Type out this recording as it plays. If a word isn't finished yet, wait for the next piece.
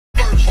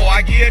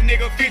I give a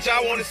nigga a feature,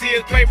 I wanna see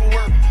his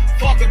paperwork.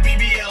 Fuck a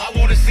BBL, I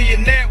wanna see your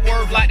net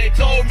worth. Like they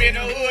told me in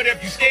the hood,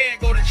 if you scared,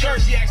 go to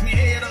church. She asked me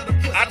head of the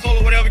pussy. I told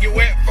her whatever get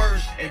wet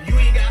first. If you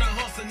ain't got a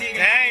hustle,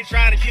 nigga, I ain't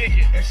trying to kick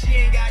it. If she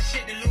ain't got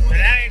shit to lose,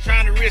 then I ain't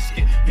trying to risk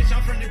it. Bitch,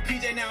 I'm from the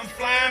PJ, now I'm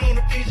flying on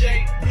the PJ.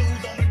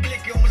 Blues on the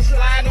blicky, on the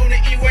slide on the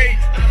E-way.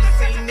 I done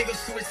seen niggas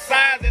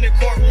suicides in the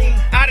courtroom.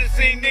 I done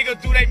seen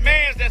niggas do they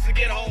mans just to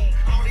get home.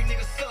 All these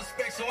niggas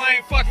suspects, so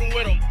I ain't fucking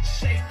with them.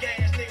 Shake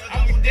ass niggas,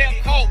 I'm damn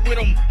caught with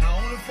them. I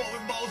only fuck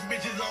with boss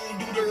bitches, I don't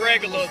do the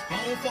regulars.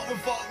 I don't fuck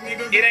with fuck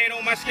niggas. It ain't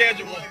on my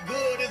schedule. What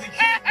good is a cute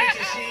bitch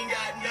if she ain't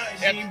got nothing.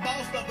 She ain't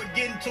bossed up or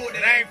getting to it,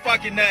 then I ain't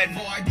fucking nothing.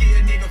 Before I give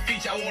a nigga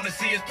feature, I wanna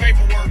see his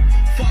paperwork.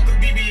 Fuck a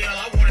BBL,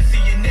 I wanna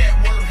see your net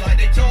worth. Like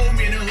they told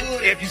me in the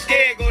hood, if you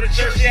scared, go to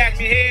church. She asked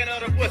me head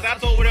of the pussy, I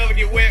told whatever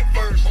get wet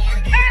first. Before I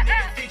give a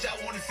nigga feature,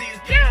 I wanna see his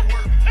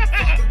paperwork.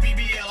 Fuck a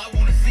BBL, I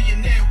wanna see your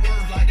net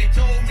worth. Like they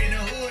told me in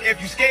the hood,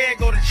 if you scared,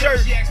 go to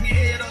church. She asked me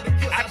head of the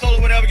pussy, I told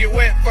her whatever get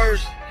wet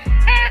first.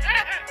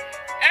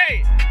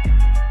 Hey,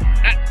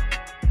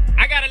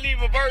 I gotta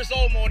leave a verse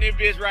home on this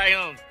bitch right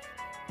here.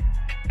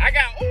 I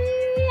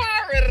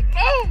already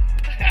know.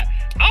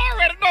 I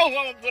already know who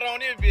I'm gonna put on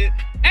this bitch.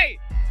 Hey,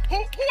 who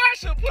I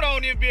should put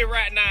on this bitch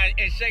right now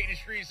and shake the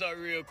streets up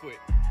real quick?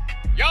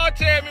 Y'all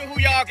tell me who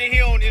y'all can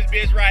hear on this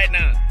bitch right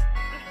now.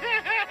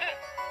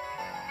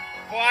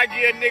 Before I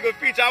give a nigga a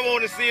feature, I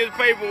wanna see his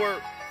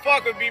paperwork.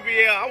 Fuck a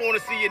BBL, I wanna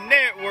see your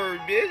net worth,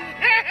 bitch.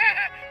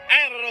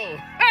 I don't know.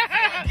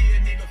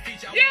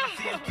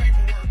 Yeah.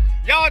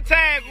 Y'all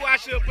tag who I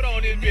should put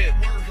on this bitch.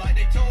 Like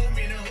they told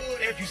me in the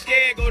hood, if you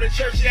scared, go to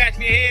church. She asked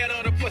me head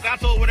of the pussy, I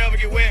told whatever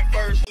get wet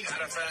first. I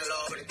done fell in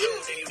love with a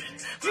good demon.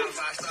 Round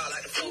 5 star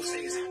like the 4th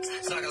season.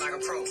 Sucking like a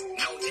pro,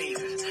 no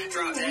teasers.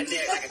 Drop that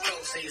neck like a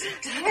cold season.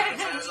 I done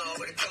fell in love